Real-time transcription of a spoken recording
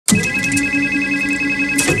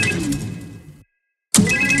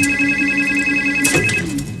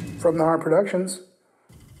from the Heart Productions.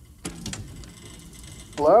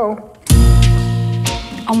 Hello?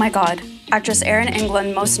 Oh my God. Actress Erin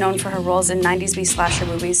England, most known for her roles in 90s B-slasher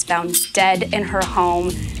movies, found dead in her home,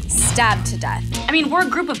 stabbed to death. I mean, we're a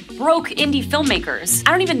group of broke indie filmmakers.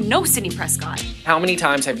 I don't even know Sidney Prescott. How many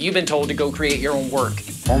times have you been told to go create your own work?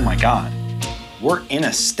 Oh my God. We're in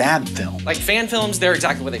a stab film. Like fan films, they're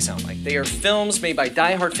exactly what they sound like. They are films made by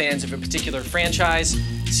die-hard fans of a particular franchise,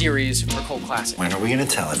 series, or cult classic. When are we gonna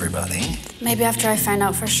tell everybody? Maybe after I find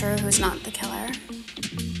out for sure who's not the killer.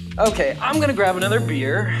 Okay, I'm gonna grab another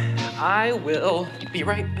beer. I will be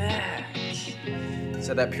right back.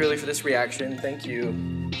 Said that purely for this reaction, thank you.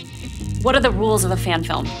 What are the rules of a fan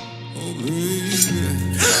film?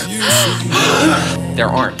 There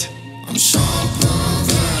aren't.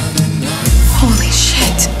 Holy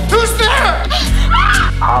shit. Who's there?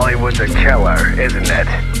 Hollywood's a killer, isn't it?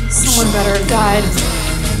 Someone better have died.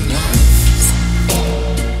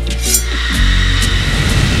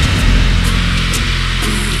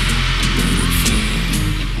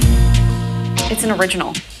 It's an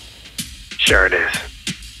original. Sure it is.